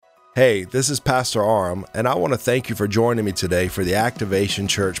Hey, this is Pastor Aram, and I want to thank you for joining me today for the Activation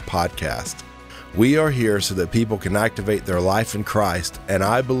Church podcast. We are here so that people can activate their life in Christ, and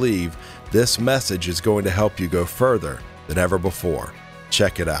I believe this message is going to help you go further than ever before.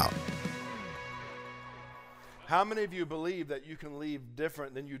 Check it out. How many of you believe that you can leave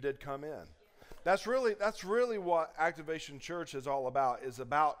different than you did come in? That's really what Activation Church is all about, is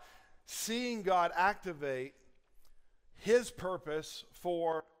about seeing God activate His purpose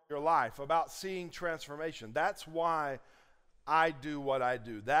for your life, about seeing transformation. That's why I do what I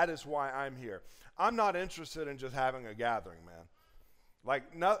do. That is why I'm here. I'm not interested in just having a gathering, man.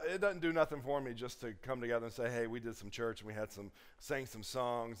 It doesn't do nothing for me just to come together and say, hey, we did some church and we sang some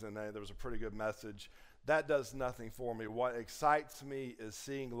songs and there was a pretty good message. That does nothing for me. What excites me is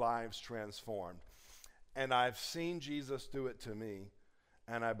seeing lives transformed. And I've seen Jesus do it to me,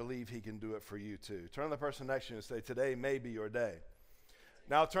 and I believe He can do it for you too. Turn to the person next to you and say, today may be your day.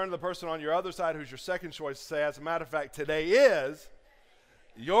 Now turn to the person on your other side who's your second choice and say, as a matter of fact, today is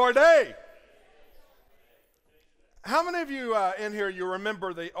your day. How many of you in here, you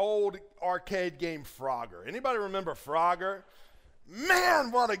remember the old arcade game Frogger? Anybody remember Frogger?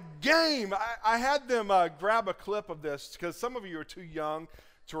 Man, what a game. I had them grab a clip of this because some of you are too young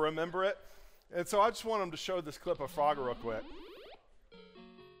to remember it. And so I just want them to show this clip of Frogger real quick.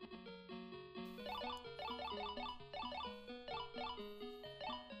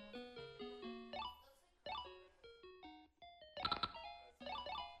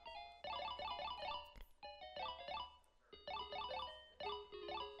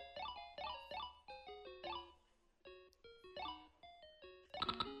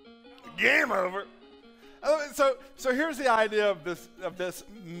 Game over. So here's the idea of this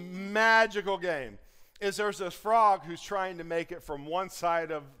magical game. Is there's this frog who's trying to make it from one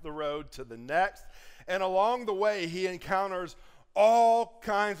side of the road to the next, and along the way he encounters all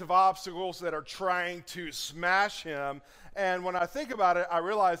kinds of obstacles that are trying to smash him. And when I think about it, I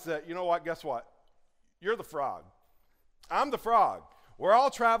realize that, you know what, guess what? You're the frog. I'm the frog. We're all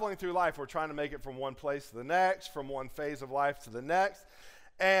traveling through life. We're trying to make it from one place to the next, from one phase of life to the next.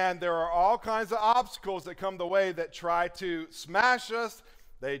 And there are all kinds of obstacles that come the way that try to smash us.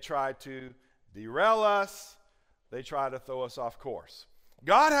 They try to derail us. They try to throw us off course.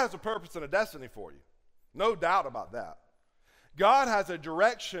 God has a purpose and a destiny for you. No doubt about that. God has a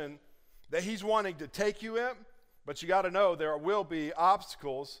direction that He's wanting to take you in, but you got to know there will be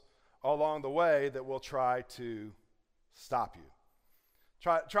obstacles along the way that will try to stop you.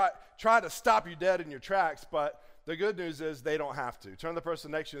 Try to stop you dead in your tracks, but the good news is they don't have to. Turn to the person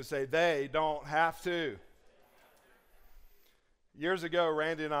next to you and say, they don't have to. Years ago,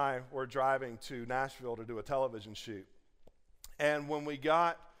 Randy and I were driving to Nashville to do a television shoot. And when we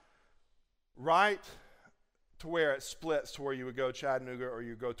got right to where it splits to where you would go Chattanooga or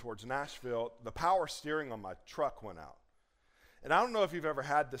you go towards Nashville, the power steering on my truck went out. And I don't know if you've ever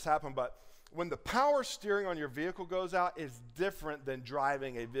had this happen, but when the power steering on your vehicle goes out, it's different than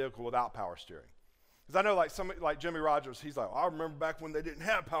driving a vehicle without power steering. Because I know like Jimmy Rogers, he's like, I remember back when they didn't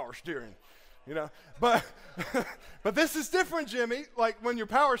have power steering, you know. But but this is different, Jimmy. Like when your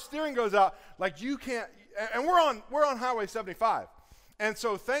power steering goes out, like you can't. And we're on Highway 75, and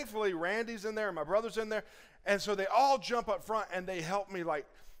so thankfully Randy's in there and my brother's in there, and so they all jump up front and they help me like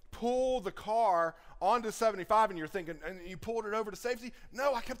pull the car onto 75. And you're thinking, and you pulled it over to safety?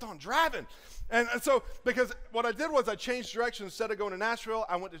 No, I kept on driving. And so, because what I did was I changed direction. Instead of going to Nashville,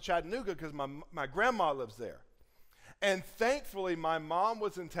 I went to Chattanooga because my grandma lives there. And thankfully, my mom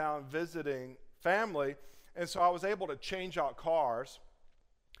was in town visiting family, and so I was able to change out cars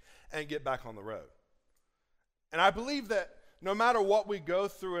and get back on the road. And I believe that no matter what we go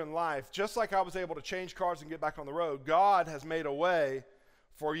through in life, just like I was able to change cars and get back on the road, God has made a way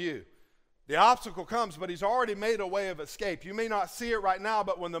for you. The obstacle comes, but He's already made a way of escape. You may not see it right now,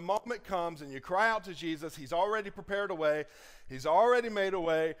 but when the moment comes and you cry out to Jesus, He's already prepared a way. He's already made a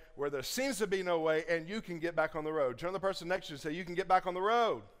way where there seems to be no way, and you can get back on the road. Turn to the person next to you and say, you can get back on the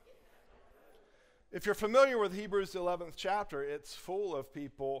road. If you're familiar with Hebrews 11th chapter, it's full of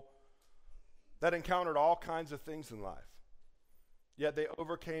people that encountered all kinds of things in life, yet they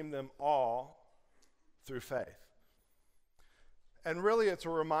overcame them all through faith. And really, it's a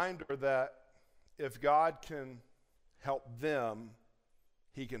reminder that if God can help them,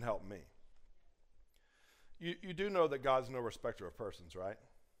 He can help me. You do know that God's no respecter of persons, right?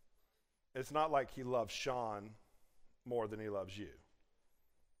 It's not like He loves Sean more than He loves you.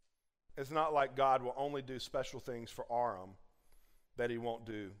 It's not like God will only do special things for Aram that He won't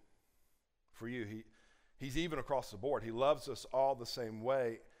do for you. He's even across the board. He loves us all the same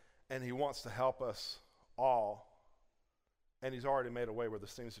way, and He wants to help us all and he's already made a way where there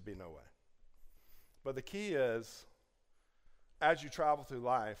seems to be no way. But the key is, as you travel through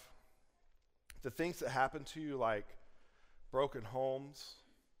life, the things that happen to you, like broken homes,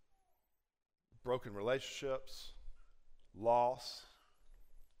 broken relationships, loss,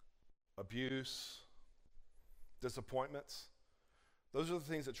 abuse, disappointments, those are the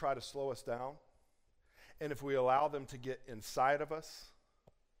things that try to slow us down. And if we allow them to get inside of us,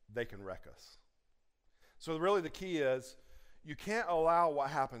 they can wreck us. So really the key is, you can't allow what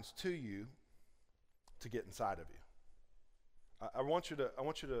happens to you to get inside of you. I want you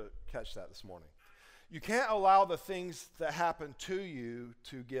to catch that this morning. You can't allow the things that happen to you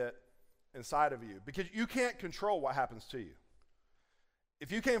to get inside of you, because you can't control what happens to you.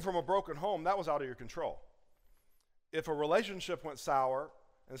 If you came from a broken home, that was out of your control. If a relationship went sour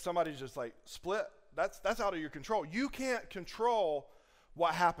and somebody just like split, that's out of your control. You can't control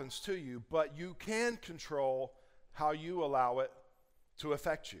what happens to you, but you can control how you allow it to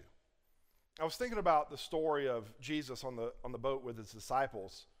affect you. I was thinking about the story of Jesus on the boat with his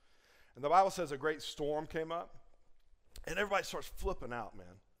disciples. And the Bible says a great storm came up, and everybody starts flipping out, man.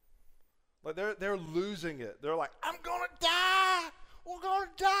 Like they're losing it. They're like, I'm gonna die. We're gonna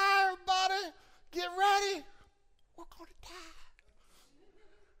die, everybody. Get ready. We're gonna die.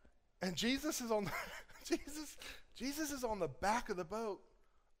 And Jesus is on the Jesus is on the back of the boat,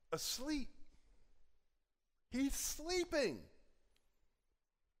 asleep. He's sleeping.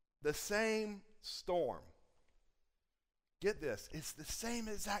 The same storm. Get this, it's the same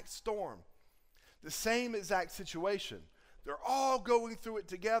exact storm, the same exact situation. They're all going through it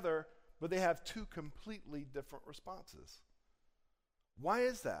together, but they have two completely different responses. Why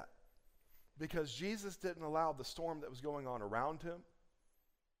is that? Because Jesus didn't allow the storm that was going on around him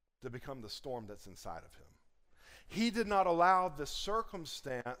to become the storm that's inside of him. He did not allow the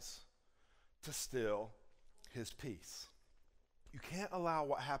circumstance to steal his peace. You can't allow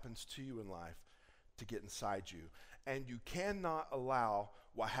what happens to you in life to get inside you. And you cannot allow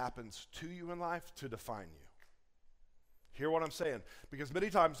what happens to you in life to define you. Hear what I'm saying? Because many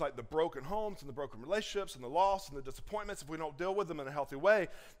times, like the broken homes and the broken relationships and the loss and the disappointments, if we don't deal with them in a healthy way,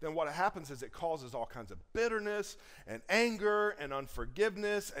 then what happens is it causes all kinds of bitterness and anger and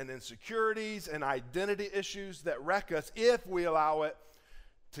unforgiveness and insecurities and identity issues that wreck us if we allow it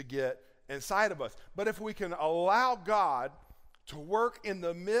to get inside of us. But if we can allow God to work in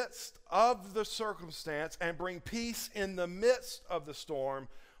the midst of the circumstance and bring peace in the midst of the storm,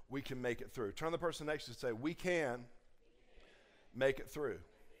 we can make it through. Turn to the person next to you and say, we can make it through.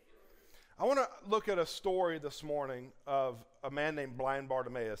 I want to look at a story this morning of a man named blind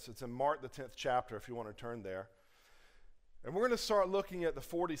Bartimaeus. It's in Mark the 10th chapter if you want to turn there. And we're going to start looking at the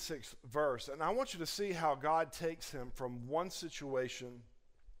 46th verse. And I want you to see how God takes him from one situation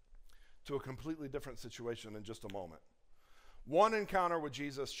to a completely different situation in just a moment. One encounter with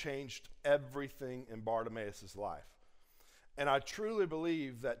Jesus changed everything in Bartimaeus' life. And I truly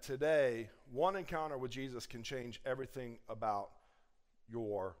believe that today, one encounter with Jesus can change everything about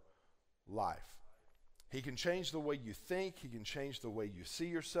your life. He can change the way you think. He can change the way you see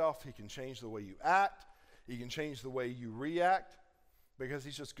yourself. He can change the way you act. He can change the way you react, because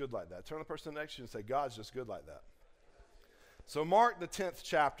he's just good like that. Turn to the person next to you and say, God's just good like that. So Mark the 10th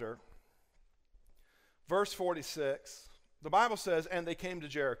chapter, verse 46, the Bible says, and they came to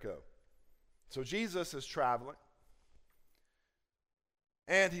Jericho. So Jesus is traveling,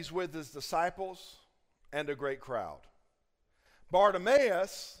 and he's with his disciples and a great crowd.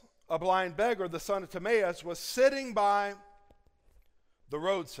 Bartimaeus, a blind beggar, the son of Timaeus, was sitting by the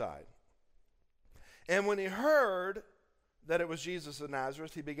roadside. And when he heard that it was Jesus of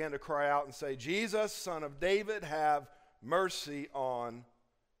Nazareth, he began to cry out and say, Jesus, son of David, have mercy on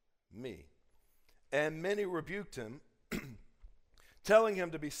me. And many rebuked him, telling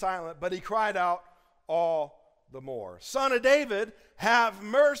him to be silent, but he cried out all the more, Son of David, have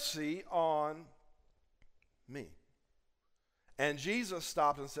mercy on me. And Jesus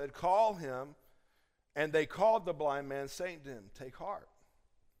stopped and said, call him. And they called the blind man, saying to him, take heart,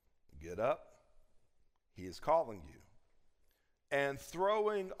 get up, he is calling you. And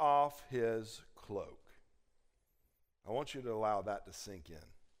throwing off his cloak. I want you to allow that to sink in.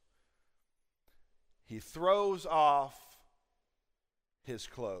 He throws off his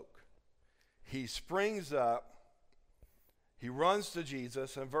cloak. He springs up. He runs to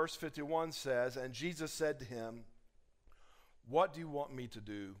Jesus, and verse 51 says, and Jesus said to him, what do you want me to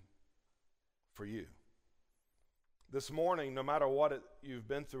do for you? This morning, no matter what you've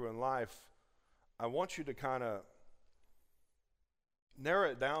been through in life, I want you to kind of narrow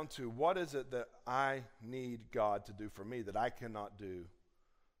it down to, what is it that I need God to do for me that I cannot do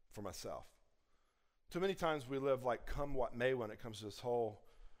for myself? Too many times we live like come what may when it comes to this whole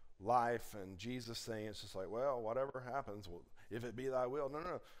life and Jesus thing. It's just like, well, whatever happens, well, if it be thy will. No, no,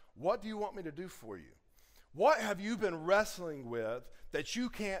 no. What do you want me to do for you? What have you been wrestling with that you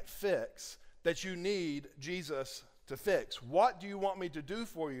can't fix, that you need Jesus to fix? What do you want me to do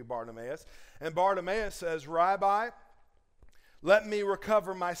for you, Bartimaeus? And Bartimaeus says, Rabbi, let me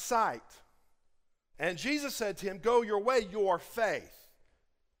recover my sight. And Jesus said to him, go your way, your faith.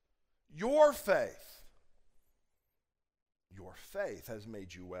 Your faith has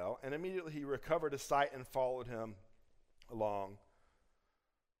made you well. And immediately he recovered his sight and followed him along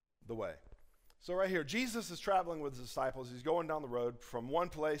the way. So right here, Jesus is traveling with his disciples. He's going down the road from one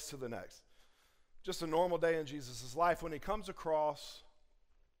place to the next. Just a normal day in Jesus' life when he comes across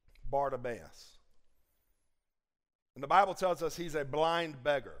Bartimaeus. And the Bible tells us he's a blind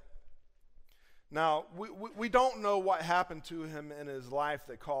beggar. Now, we don't know what happened to him in his life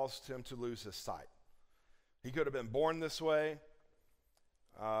that caused him to lose his sight. He could have been born this way.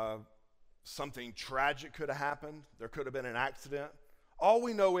 Something tragic could have happened. There could have been an accident. All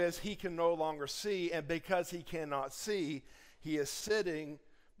we know is he can no longer see, and because he cannot see, he is sitting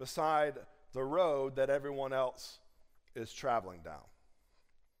beside the road that everyone else is traveling down.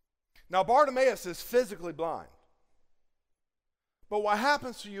 Now, Bartimaeus is physically blind. But what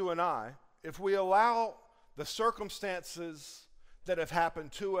happens to you and I, if we allow the circumstances that have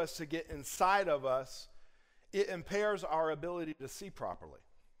happened to us to get inside of us, it impairs our ability to see properly.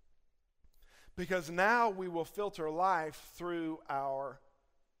 Because now we will filter life through our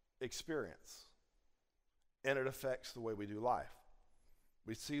experience. And it affects the way we do life.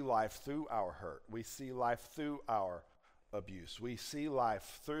 We see life through our hurt. We see life through our abuse. We see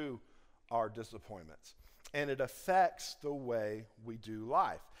life through our disappointments. And it affects the way we do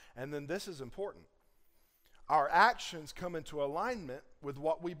life. And then this is important. Our actions come into alignment with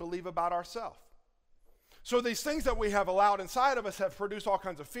what we believe about ourselves. So these things that we have allowed inside of us have produced all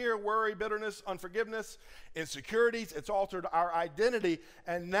kinds of fear, worry, bitterness, unforgiveness, insecurities. It's altered our identity.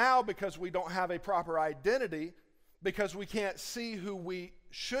 And now because we don't have a proper identity, because we can't see who we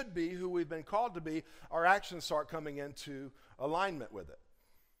should be, who we've been called to be, our actions start coming into alignment with it.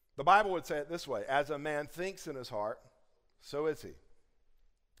 The Bible would say it this way: as a man thinks in his heart, so is he.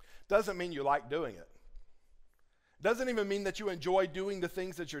 Doesn't mean you like doing it. Doesn't even mean that you enjoy doing the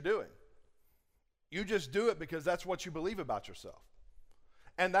things that you're doing. You just do it because that's what you believe about yourself.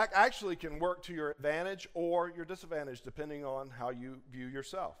 And that actually can work to your advantage or your disadvantage, depending on how you view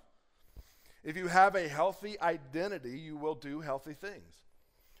yourself. If you have a healthy identity, you will do healthy things.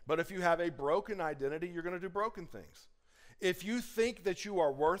 But if you have a broken identity, you're going to do broken things. If you think that you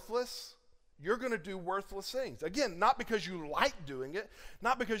are worthless, you're going to do worthless things. Again, not because you like doing it,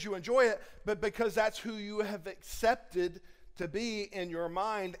 not because you enjoy it, but because that's who you have accepted to be in your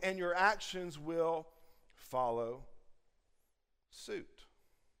mind, and your actions will follow suit.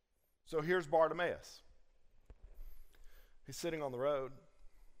 So here's Bartimaeus. He's sitting on the road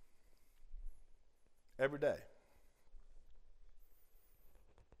every day.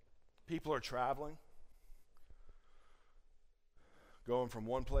 People are traveling, going from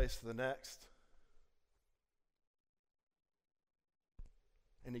one place to the next.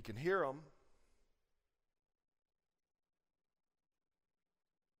 And he can hear them.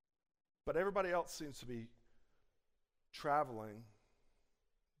 But everybody else seems to be traveling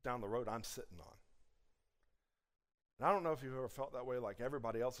down the road I'm sitting on. And I don't know if you've ever felt that way, like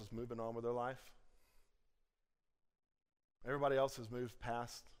everybody else is moving on with their life. Everybody else has moved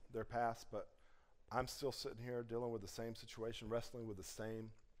past their past, but I'm still sitting here dealing with the same situation, wrestling with the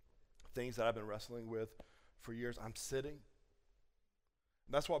same things that I've been wrestling with for years. I'm sitting.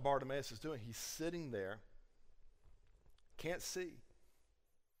 And that's what Bartimaeus is doing. He's sitting there, can't see.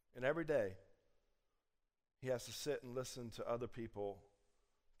 And every day, he has to sit and listen to other people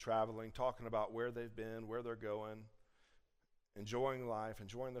traveling, talking about where they've been, where they're going, enjoying life,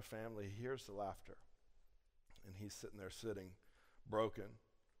 enjoying their family. He hears the laughter. And he's sitting there sitting, broken,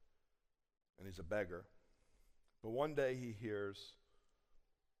 and he's a beggar. But one day he hears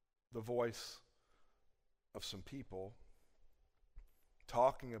the voice of some people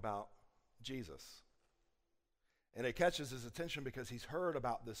talking about Jesus. And it catches his attention because he's heard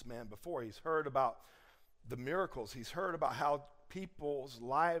about this man before. He's heard about the miracles. He's heard about how people's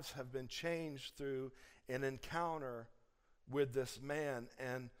lives have been changed through an encounter with this man.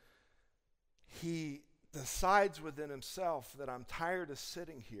 And he decides within himself that I'm tired of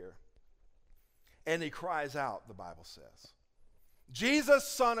sitting here. And he cries out, the Bible says, Jesus,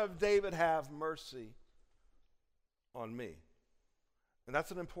 Son of David, have mercy on me. And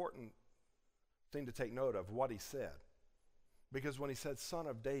that's an important thing to take note of, what he said. Because when he said Son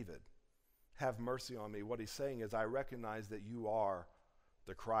of David, have mercy on me. What he's saying is, I recognize that you are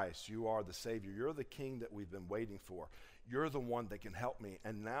the Christ. You are the Savior. You're the King that we've been waiting for. You're the one that can help me.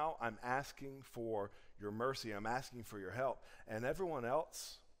 And now I'm asking for your mercy. I'm asking for your help. And everyone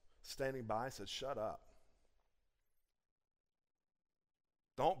else standing by said, shut up.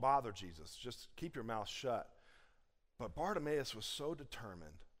 Don't bother Jesus. Just keep your mouth shut. But Bartimaeus was so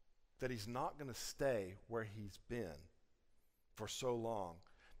determined that he's not going to stay where he's been for so long,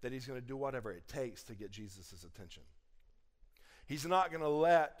 that he's going to do whatever it takes to get Jesus' attention. He's not going to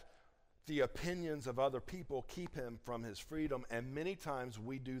let the opinions of other people keep him from his freedom, and many times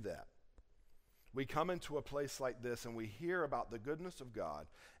we do that. We come into a place like this and we hear about the goodness of God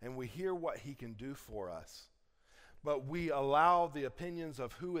and we hear what he can do for us, but we allow the opinions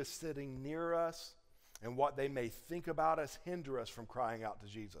of who is sitting near us and what they may think about us hinder us from crying out to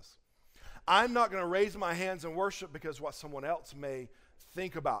Jesus. I'm not going to raise my hands in worship because what someone else may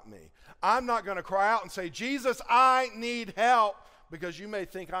think about me. I'm not going to cry out and say, Jesus, I need help, because you may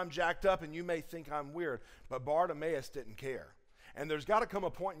think I'm jacked up and you may think I'm weird. But Bartimaeus didn't care. And there's got to come a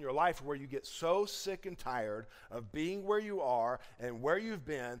point in your life where you get so sick and tired of being where you are and where you've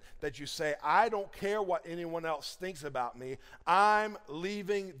been that you say, I don't care what anyone else thinks about me. I'm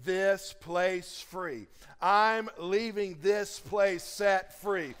leaving this place free. I'm leaving this place set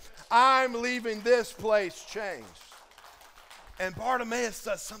free. I'm leaving this place changed. And Bartimaeus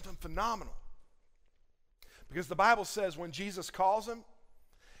does something phenomenal. Because the Bible says when Jesus calls him,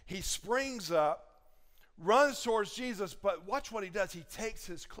 he springs up, runs towards Jesus, but watch what he does. He takes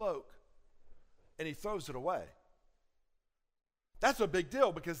his cloak and he throws it away. That's a big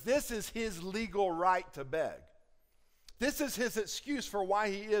deal, because this is his legal right to beg. This is his excuse for why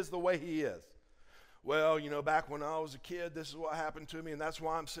he is the way he is. Well, you know, back when I was a kid, this is what happened to me, and that's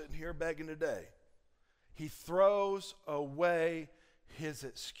why I'm sitting here begging today. He throws away his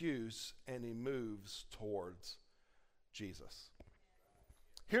excuse and he moves towards Jesus.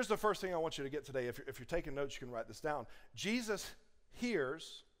 Here's the first thing I want you to get today. If you're taking notes, you can write this down. Jesus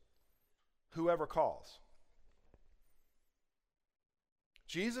hears whoever calls.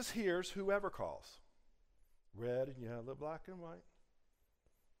 Jesus hears whoever calls. Red and yellow, black and white.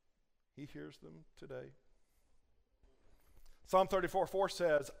 He hears them today. Psalm 34:4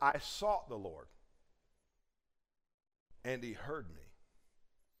 says, I sought the Lord, and he heard me.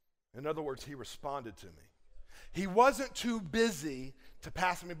 In other words, he responded to me. He wasn't too busy to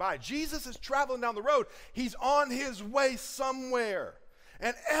pass me by. Jesus is traveling down the road. He's on his way somewhere.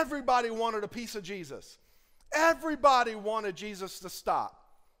 And everybody wanted a piece of Jesus. Everybody wanted Jesus to stop.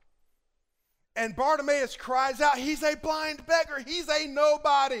 And Bartimaeus cries out, he's a blind beggar. He's a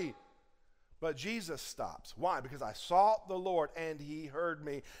nobody. But Jesus stops. Why? Because I sought the Lord, and he heard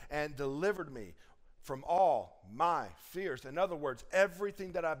me and delivered me from all my fears. In other words,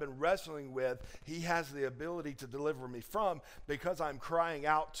 everything that I've been wrestling with, he has the ability to deliver me from, because I'm crying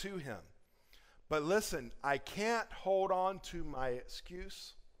out to him. But listen, I can't hold on to my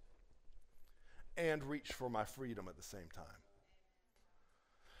excuse and reach for my freedom at the same time.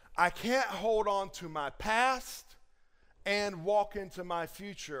 I can't hold on to my past and walk into my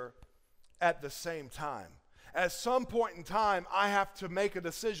future at the same time. At some point in time, I have to make a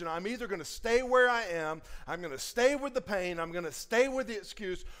decision. I'm either going to stay where I am, I'm going to stay with the pain, I'm going to stay with the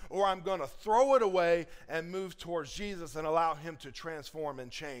excuse, or I'm going to throw it away and move towards Jesus and allow him to transform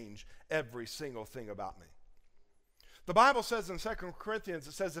and change every single thing about me. The Bible says in 2 Corinthians,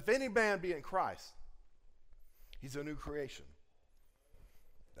 it says, if any man be in Christ, he's a new creation.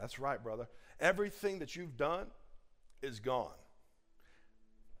 That's right, brother. Everything that you've done is gone.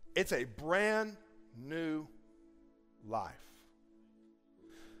 It's a brand new life.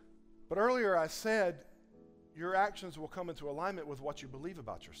 But earlier I said your actions will come into alignment with what you believe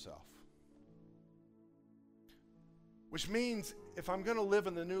about yourself. Which means if I'm going to live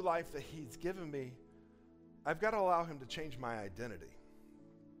in the new life that he's given me, I've got to allow him to change my identity.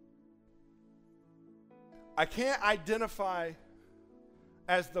 I can't identify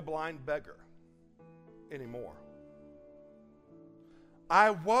as the blind beggar anymore.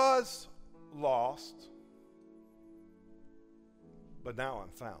 I was lost, but now I'm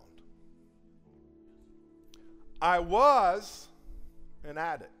found. I was an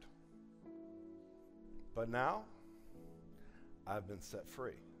addict, but now I've been set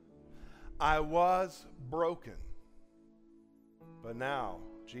free. I was broken, but now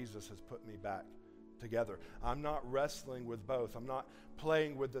Jesus has put me back together. I'm not wrestling with both. I'm not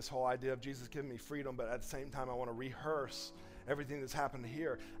playing with this whole idea of Jesus giving me freedom, but at the same time I want to rehearse everything that's happened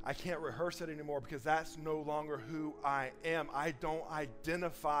here. I can't rehearse it anymore because that's no longer who I am. I don't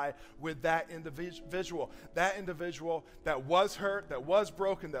identify with that individual. That individual that was hurt, that was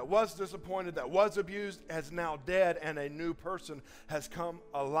broken, that was disappointed, that was abused, is now dead, and a new person has come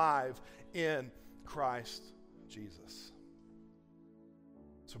alive in Christ Jesus.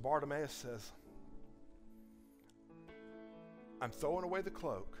 So Bartimaeus says, I'm throwing away the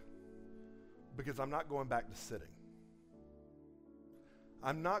cloak because I'm not going back to sitting.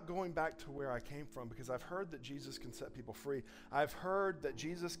 I'm not going back to where I came from because I've heard that Jesus can set people free. I've heard that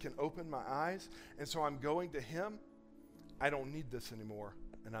Jesus can open my eyes, and so I'm going to him. I don't need this anymore,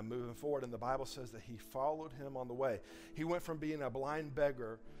 and I'm moving forward. And the Bible says that he followed him on the way. He went from being a blind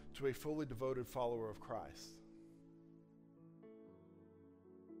beggar to a fully devoted follower of Christ.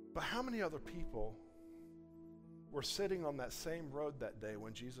 But how many other people were sitting on that same road that day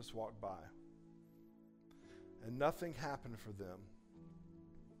when Jesus walked by, and nothing happened for them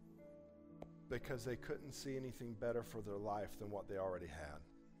because they couldn't see anything better for their life than what they already had?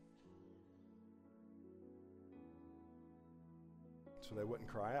 So they wouldn't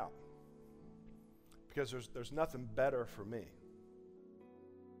cry out because there's nothing better for me.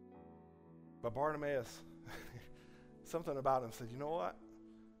 But Bartimaeus, something about him said, you know what?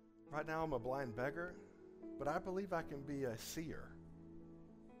 Right now I'm a blind beggar, but I believe I can be a seer.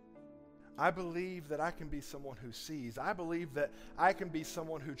 I believe that I can be someone who sees. I believe that I can be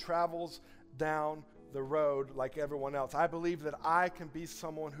someone who travels down the road like everyone else. I believe that I can be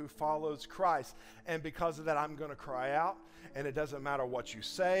someone who follows Christ. And because of that, I'm going to cry out. And it doesn't matter what you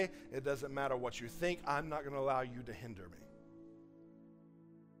say. It doesn't matter what you think. I'm not going to allow you to hinder me.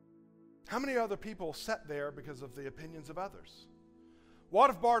 How many other people sat there because of the opinions of others? What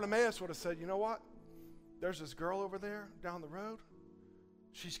if Bartimaeus would have said, you know what? There's this girl over there down the road.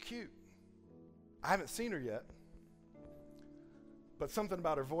 She's cute. I haven't seen her yet. But something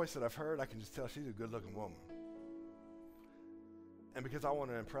about her voice that I've heard, I can just tell she's a good-looking woman. And because I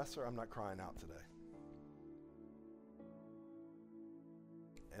want to impress her, I'm not crying out today.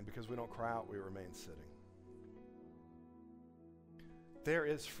 And because we don't cry out, we remain sitting. There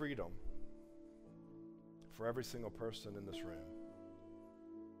is freedom for every single person in this room.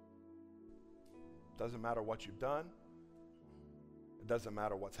 Doesn't matter what you've done. It doesn't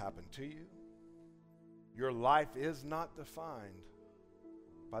matter what's happened to you. Your life is not defined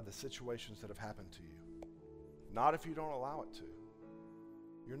by the situations that have happened to you. Not if you don't allow it to.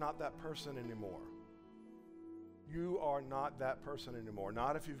 You're not that person anymore. You are not that person anymore.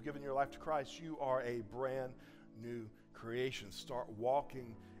 Not if you've given your life to Christ. You are a brand new creation. Start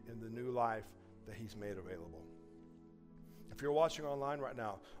walking in the new life that he's made available. If you're watching online right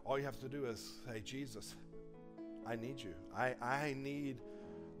now, all you have to do is say, Jesus, I need you. I need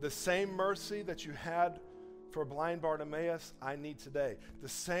the same mercy that you had for blind Bartimaeus, I need today. The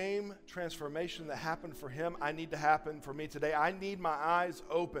same transformation that happened for him, I need to happen for me today. I need my eyes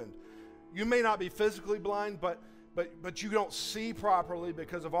opened. You may not be physically blind, but you don't see properly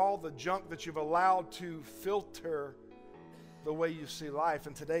because of all the junk that you've allowed to filter the way you see life.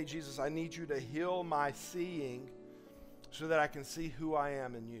 And today, Jesus, I need you to heal my seeing so that I can see who I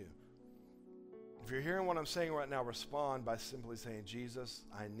am in you. If you're hearing what I'm saying right now, respond by simply saying, Jesus,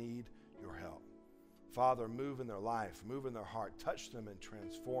 I need your help. Father, move in their life, move in their heart, touch them and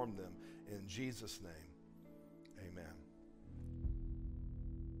transform them in Jesus' name.